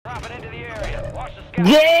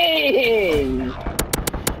Dang!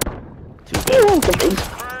 Too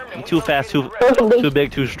big. Too fast, too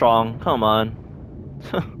big, too strong. Come on.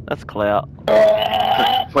 That's clout.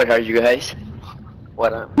 Where are you guys?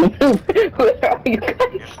 What up? Where are you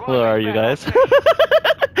guys? Where are you guys?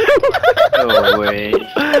 No way.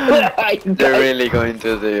 Where are you They're guys? really going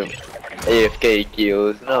to the AFK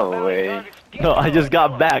kills. No way. No, I just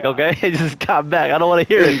got back, okay? I just got back. I don't want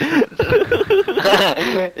to hear it.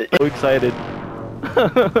 So excited.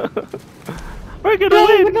 We're gonna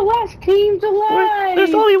We're win! the last teams alive!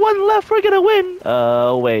 There's only one left, we're gonna win!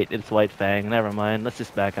 Wait, it's WhiteFang, never mind, let's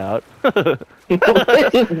just back out. Back out,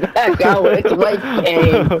 it's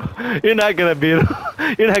WhiteFang. You're not gonna beat him.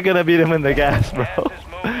 You're not gonna beat him in the gas, bro.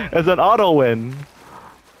 It's an auto win.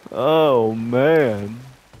 Oh, man.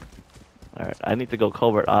 Alright, I need to go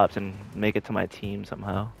covert ops and make it to my team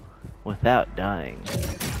somehow. Without dying.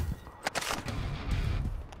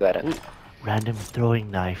 Got it. Random throwing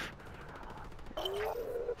knife.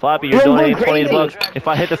 Floppy, you're donating 20 bucks. If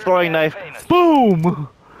I hit the throwing knife, boom!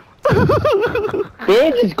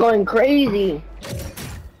 They're just going crazy.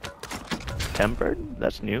 Tempered?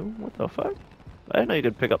 That's new? What the fuck? I didn't know you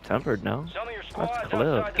could pick up tempered now. That's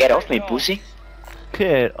clip. Get off me, pussy.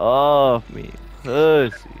 Get off me,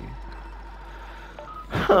 pussy.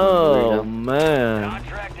 Oh, man.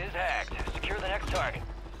 Contract is hacked. Secure the next target.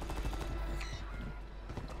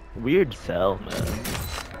 Weird cell, man.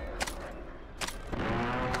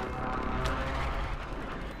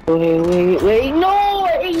 Wait, no!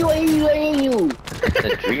 I hate you!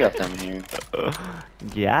 There's 3 of them here. Got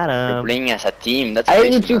They're him. playing as a team. That's I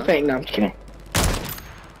hate you crazy, too, man. Fang. No, I'm just kidding.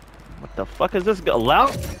 What the fuck is this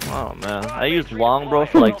long? Oh man, I used long, bro,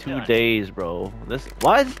 for like 2 days, bro.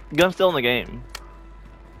 Why is gun still in the game?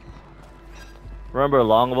 Remember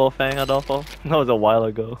Longbow Fang, Adolfo? That was a while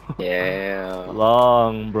ago. Yeah.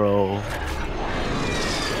 Long, bro.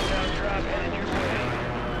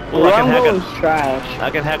 Ooh, Longbow is trash. I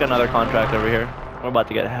can hack another contract over here. We're about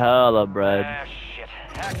to get hella bread. Ah, shit.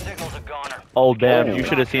 Hack signal's a goner. Oh damn, you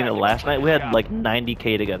should have seen it last night. We had like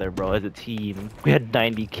 90k together, bro, as a team. We had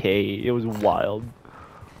 90k. It was wild.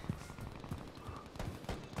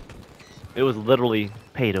 It was literally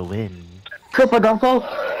pay to win. Triple Duffo.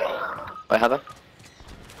 What happened?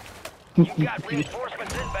 You've got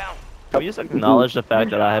reinforcements inbound. Can we just acknowledge the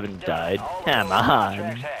fact that I haven't died? Come on.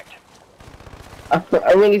 Hacked. I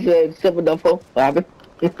really said Triple Duffo. What happened?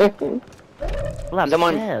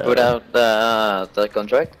 Someone put out the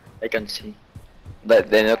contract. I can see. The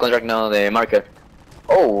no contract, no, the marker.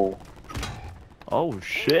 Oh. Oh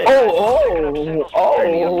shit.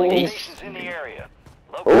 Oh! Stations in the area.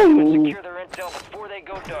 Locals will secure their intel before they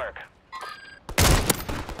go dark.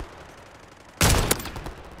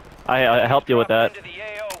 I helped you with that. Into the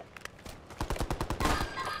AO.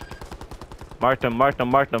 Marked him, marked him,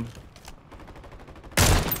 marked him.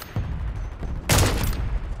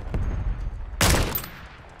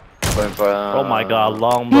 Going for, Oh my god,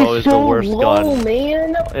 longbow is the worst gun.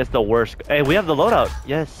 Man. It's the worst. Hey, we have the loadout.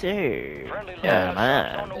 Yes, sir. Friendly Yeah, loadout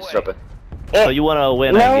man. on the Let's way. drop it. So you wanna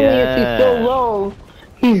win Not only is he so again? low,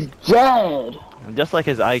 he's dead. Just like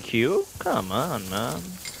his IQ? Come on, man.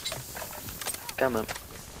 Come on.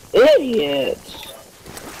 Idiots.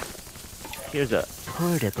 Here's a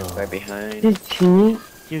portable. Right behind. His team.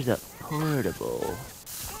 Here's a portable.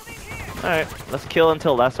 Alright, let's kill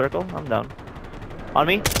until last circle. I'm down. On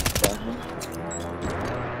me?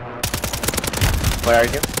 Where are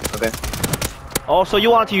you? Okay. Oh, so you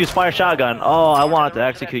want to use fire shotgun. Oh, I wanted to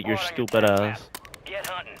execute your stupid ass. Get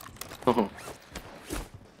hunting.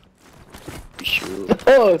 Shoot.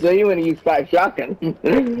 Oh, so you want to use 5 shotgun?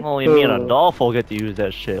 Only me and Adolfo get to use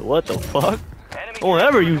that shit. What the fuck? Enemy I won't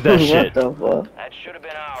ever use that shit. What the fuck? That should have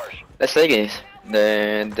been ours. Let's take it.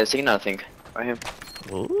 The signal thing. Right here.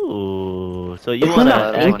 Ooh, so you It's want to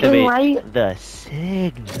not activate right. the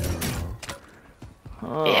signal.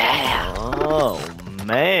 Oh, Yeah. oh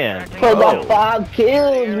man. For the Oh. 5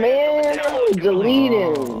 kills, man. Delete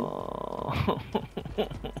him.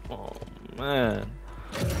 Oh, man.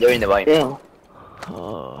 You're in the vine. Yeah.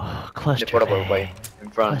 Oh, The cluster portable way. fang. In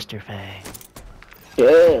front. Cluster fang.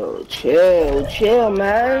 Chill,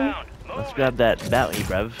 man. Let's grab that bounty,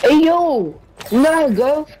 bruv. Hey, yo. Nah,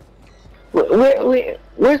 Gov.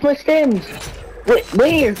 Where's my stems?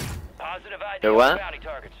 Where? Positive ID The on what? bounty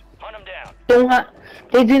targets. Hunt them down.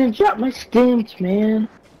 They didn't drop my stems, man.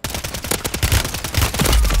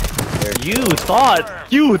 You thought.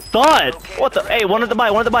 What the? Hey, one at the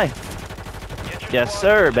buy, one at the buy. Yes,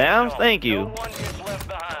 sir, Bams. Thank No you. one gets left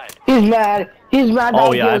behind. He's mad. He's mad.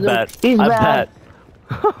 Oh yeah, I bet. He's I mad.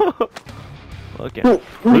 bet. Look at Because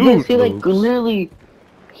Fruit he like Loops. literally,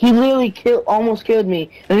 He literally almost killed me,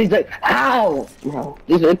 and he's like, "How?" No,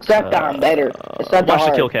 except that I'm better. Except watch the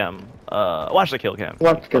hard. kill cam. Watch the kill cam.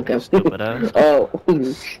 Watch the kill cam. Stupid ass. Oh.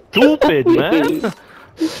 Stupid, man. Watch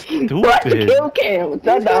the Stupid. kill cam. It's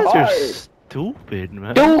not These that guys are hard. stupid,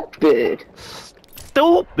 man. Stupid.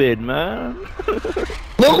 Stupid, man.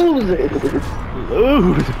 Loser.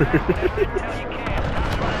 Loser.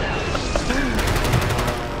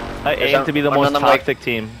 I aim to be the most toxic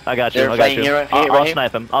team. I got you. I got you. I'll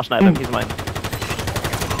snipe him. I'll snipe him. He's mine.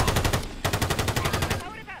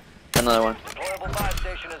 Another one. Deployable buy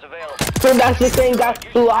station is available. So that's the same guy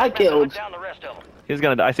who I killed. Down the rest of them. He's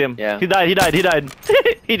gonna die. I see him. Yeah. He died. He died. He died.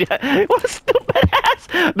 He died. What a stupid ass.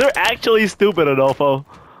 They're actually stupid, Adolfo.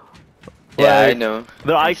 Yeah, I Like, know.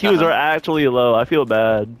 their IQs are actually low. I feel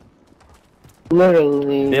bad.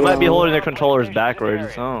 Literally. They might be holding their controllers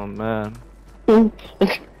backwards. Oh man.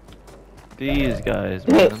 These guys,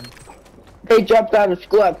 man. They dropped out of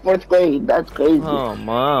school at 4th grade. That's crazy. Oh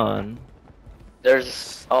man.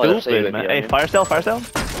 There's there's Stupid, man. Hey, fire sale, fire sale. Take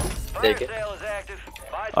Fire it. sale is active.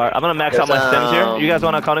 Buy Alright, I'm gonna max out There's, my stems here. You guys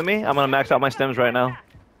wanna come to me? I'm gonna max out my stems right now.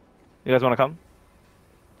 You guys wanna come?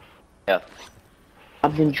 Yeah.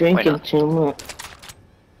 I've been drinking not? too much.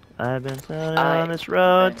 I've been sailing on this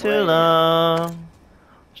road too long.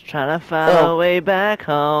 Just trying to find a way back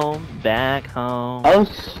home. Back home.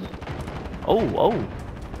 Oh.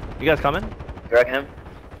 You guys coming? You reckon him?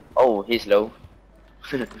 Oh, he's low.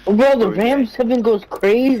 Bro, the Ram 7 goes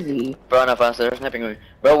crazy. Bro, no faster, they're sniping me.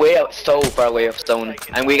 Bro, way out, so far away of stone.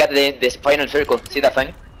 And we got this final circle. See that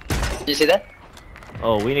thing? You see that?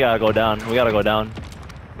 Oh, we gotta go down. We gotta go down.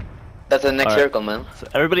 That's the next Alright. circle, man. So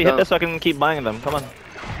everybody hit No. this so I can keep buying them. Come on.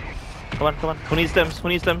 Come on, come on. Who needs stems? Who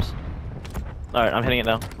needs stems? Alright, I'm hitting it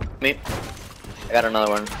now. Me. I got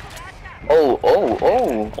another one. Oh.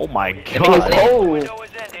 Oh my me god.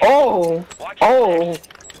 Oh.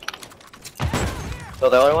 So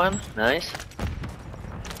the other one, nice.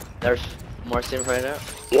 There's more sims right there.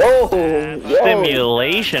 Yo.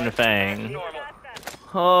 Simulation thing.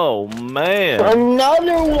 Oh man.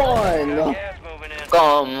 Another one. gas moving in.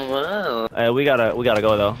 Come on. Hey, we gotta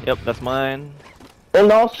go though. Yep, that's mine.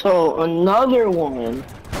 And also another one.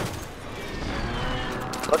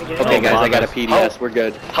 Okay, guys, I got a PDS. We're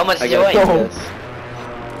good. How much I did you got a weigh? PDS.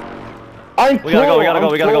 We gotta go, we gotta go,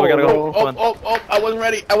 we gotta go, we gotta go. Come on. Oh, I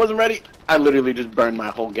wasn't ready. I literally just burned my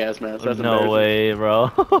whole gas mask. That's No embarrassing. way,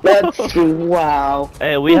 bro. That's wow.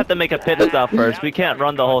 Hey, we have to make a pit stop first. We can't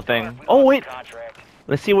run the whole thing. Oh wait, Contract.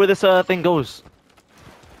 let's see where this thing goes.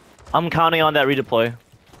 I'm counting on that redeploy.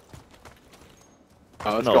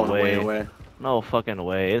 Oh, it's No going way. way away. No fucking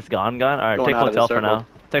way. It's gone. All right, Going take out of the hotel for circle. now.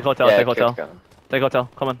 Take hotel. Yeah, Take it's hotel. gone. Take hotel.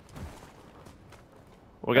 Come on.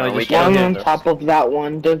 We're gonna No, we just chill can't. One here. on top of that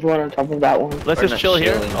one. There's one on top of that one. Let's We're just not chill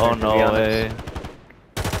here. chilling Oh here, to be no honest. way.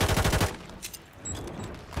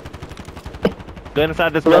 Go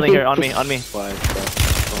inside this building here. On me. On me. Why?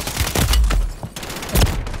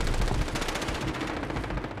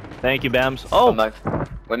 Thank you, Bams. Come Oh, back.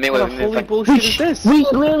 With me, What with the me. holy Fuck. bullshit is this? We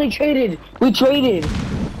literally traded. We traded.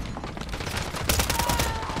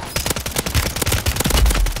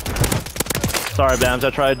 sorry, Bams. I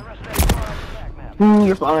tried.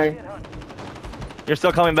 You're fine. You're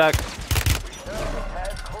still coming back.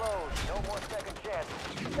 Has closed. No more second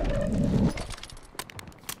chances.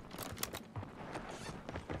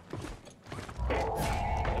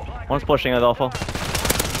 One's pushing Adolfo.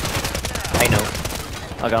 I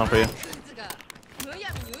know. I got him for you.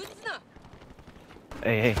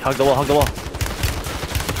 Hey, hug the wall, hug the wall.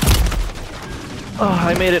 Oh,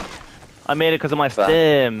 I made it. I made it because of my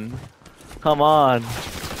stem. Come on.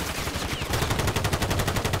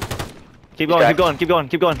 Keep going, keep going, keep going,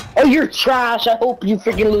 keep going. Oh, you're trash. I hope you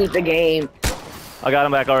freaking lose the game. I got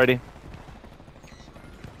him back already.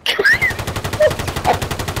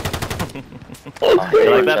 You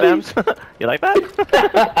like that, Bams? You like that?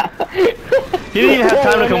 He didn't even have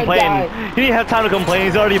time to complain. He didn't have time to complain.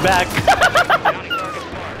 He's already back.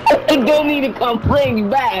 I don't need to complain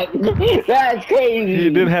back. That's crazy. He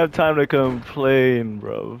didn't have time to complain,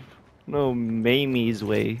 bro. No Mamie's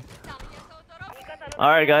way.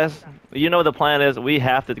 Alright, guys. You know what the plan is. We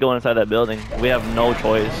have to go inside that building. We have no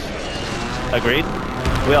choice. Agreed?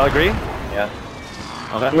 We all agree? Yeah,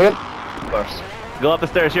 Okay. Yep. of course. Go up the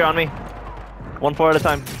stairs here on me. 1-4 at a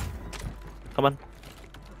time. Come on.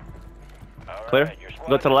 Clear?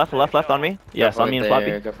 Go to the left, left on me. Yes, on me and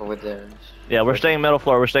Floppy. Careful with the... Yeah, we're staying middle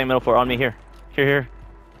floor. We're staying middle floor. On me here. Here.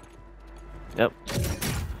 Yep.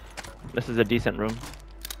 This is a decent room.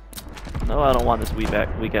 No, I don't want this weak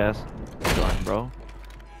ass gun, bro.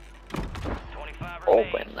 25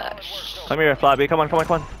 Open that. Come here, Floppy. Come on.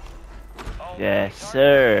 All Yes,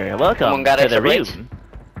 sir. Welcome Someone got to the extra plates? room.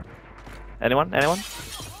 Anyone? Anyone?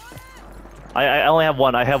 I only have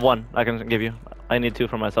one. I have one. I can give you. I need two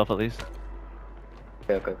for myself at least.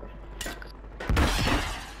 Okay.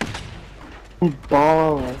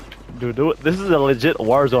 Ball. Dude, this is a legit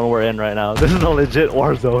Warzone we're in right now. This is a legit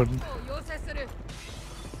Warzone.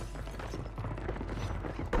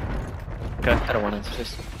 Okay. I don't want to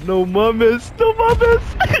just. No mames! No mames!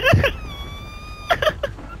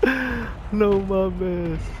 No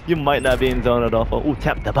mames. You might not be in zone at all. Ooh,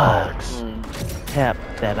 tap the box. Tap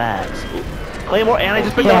the box. Ooh. Claymore, and I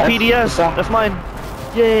just put you on PDS. That's mine.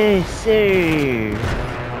 Yay, sir.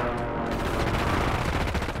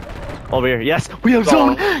 Over here. Yes, we have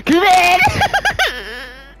zone. Come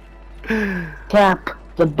in. Tap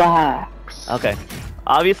the box. Okay.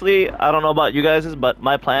 Obviously, I don't know about you guys, but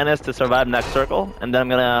my plan is to survive next circle, and then I'm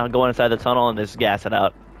gonna go inside the tunnel and just gas it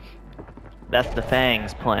out. That's the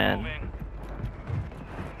Fangs plan.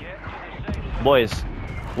 Boys,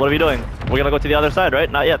 what are we doing? We're gonna go to the other side, right?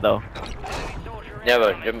 Not yet, though. Yeah,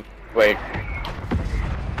 but wait.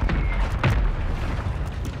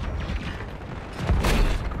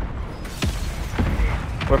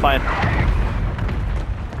 We're fine.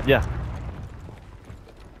 Yeah.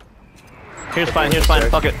 Here's fine, here's fine.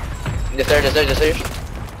 Fuck it. Just there.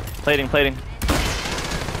 Plating.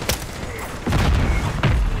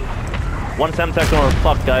 One Semtex or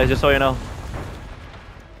fuck, guys, just so you know.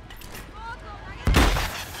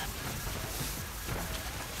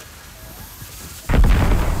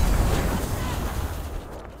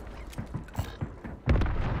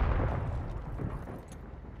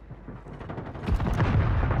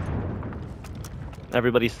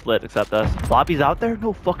 Everybody's split except us. Floppy's out there?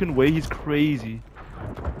 No fucking way, he's crazy.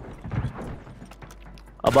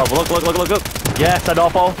 Above, look. Yes,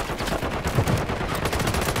 Adolfo.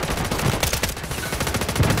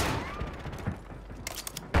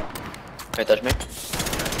 Can you touch me?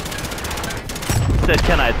 Said,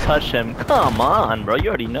 can I touch him? Come on, bro, you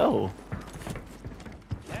already know.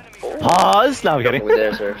 Pause. No, I'm kidding. Over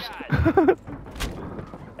there, sir.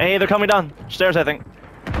 Hey, they're coming down stairs, I think.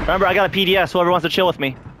 Remember, I got a PDS. Whoever wants to chill with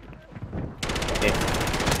me. Okay.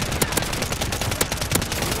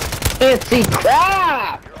 Fancy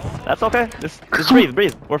crap! That's okay. Just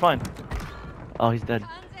breathe. We're fine. Oh, he's dead.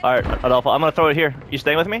 All right, Adolfo, I'm gonna throw it here. You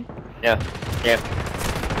staying with me? Yeah.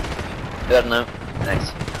 Good now.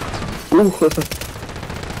 Nice.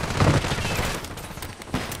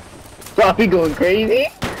 Floppy going crazy?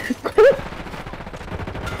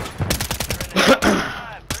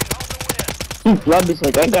 Floppy's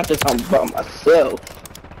like, I got this on by myself.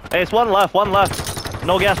 Hey, it's one left.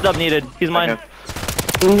 No gas dub needed. He's mine. Okay.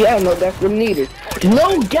 Yeah, no gas dub needed.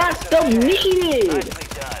 No gas dub needed!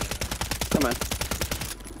 Come on.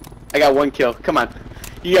 I got one kill. Come on.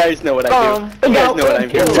 You guys know what I do. You guys know what I'm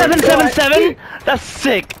doing. 777? That's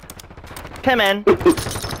sick. Come in.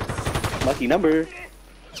 Lucky number.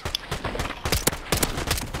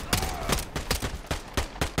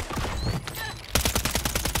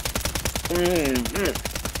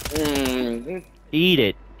 Eat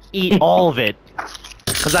it. Eat all of it.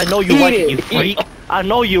 Cause I know you like it, you freak. I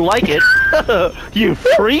know you like it. You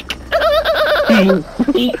freak. You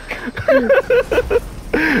freak.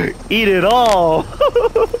 Eat it all.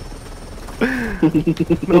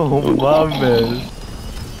 No mames.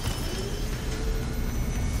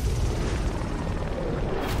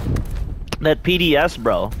 That PDS,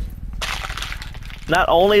 bro. Not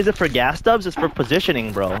only is it for gas dubs, it's for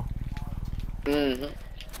positioning, bro.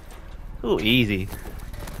 Ooh, easy.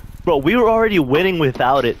 Bro, we were already winning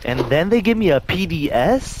without it, and then they give me a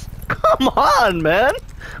PDS? Come on, man!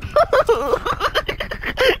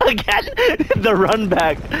 Again, the run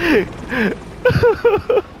back.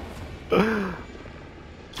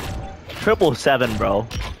 777, bro.